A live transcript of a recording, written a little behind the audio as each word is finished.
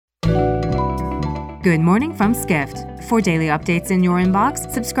Good morning from Skift. For daily updates in your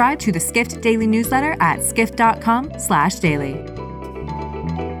inbox, subscribe to the Skift Daily newsletter at skift.com/daily.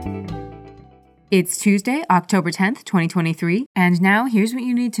 It's Tuesday, October 10th, 2023, and now here's what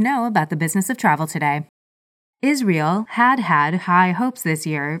you need to know about the business of travel today. Israel had high hopes this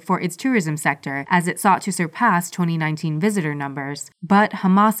year for its tourism sector as it sought to surpass 2019 visitor numbers. But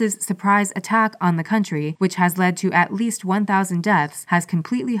Hamas's surprise attack on the country, which has led to at least 1,000 deaths, has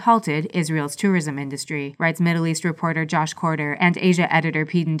completely halted Israel's tourism industry, writes Middle East reporter Josh Corder and Asia editor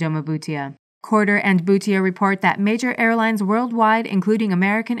Peden Domabutia. Corder and Bhutia report that major airlines worldwide, including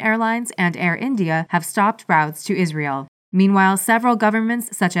American Airlines and Air India, have stopped routes to Israel. Meanwhile, several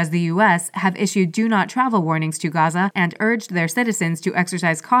governments, such as the U.S., have issued do-not-travel warnings to Gaza and urged their citizens to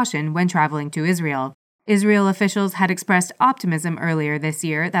exercise caution when traveling to Israel. Israel officials had expressed optimism earlier this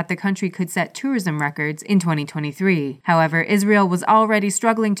year that the country could set tourism records in 2023. However, Israel was already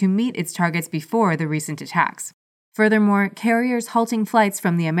struggling to meet its targets before the recent attacks. Furthermore, carriers halting flights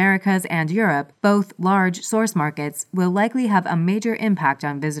from the Americas and Europe, both large source markets, will likely have a major impact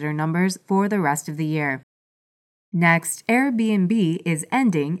on visitor numbers for the rest of the year. Next, Airbnb is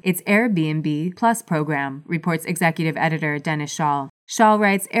ending its Airbnb Plus program, reports executive editor Dennis Schall. Schall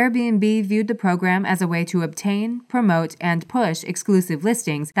writes Airbnb viewed the program as a way to obtain, promote, and push exclusive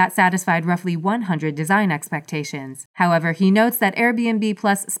listings that satisfied roughly 100 design expectations. However, he notes that Airbnb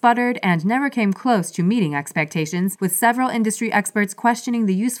Plus sputtered and never came close to meeting expectations, with several industry experts questioning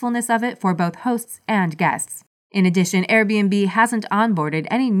the usefulness of it for both hosts and guests. In addition, Airbnb hasn't onboarded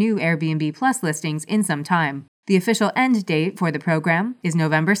any new Airbnb Plus listings in some time. The official end date for the program is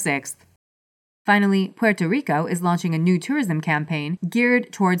November 6th. Finally, Puerto Rico is launching a new tourism campaign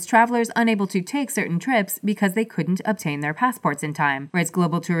geared towards travelers unable to take certain trips because they couldn't obtain their passports in time, writes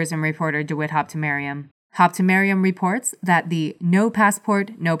global tourism reporter DeWitt Hoptimariam. Hoptimariam reports that the No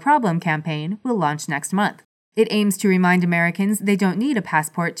Passport, No Problem campaign will launch next month. It aims to remind Americans they don't need a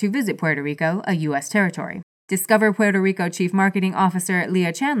passport to visit Puerto Rico, a U.S. territory. Discover Puerto Rico Chief Marketing Officer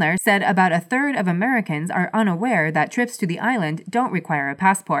Leah Chandler said about a third of Americans are unaware that trips to the island don't require a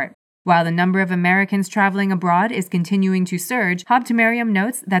passport. While the number of Americans traveling abroad is continuing to surge, Hoptimariam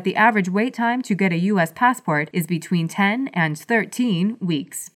notes that the average wait time to get a U.S. passport is between 10 and 13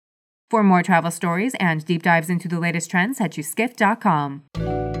 weeks. For more travel stories and deep dives into the latest trends, head to skift.com.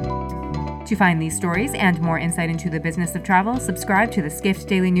 To find these stories and more insight into the business of travel, subscribe to the Skift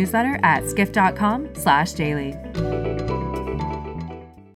Daily newsletter at skift.com/daily.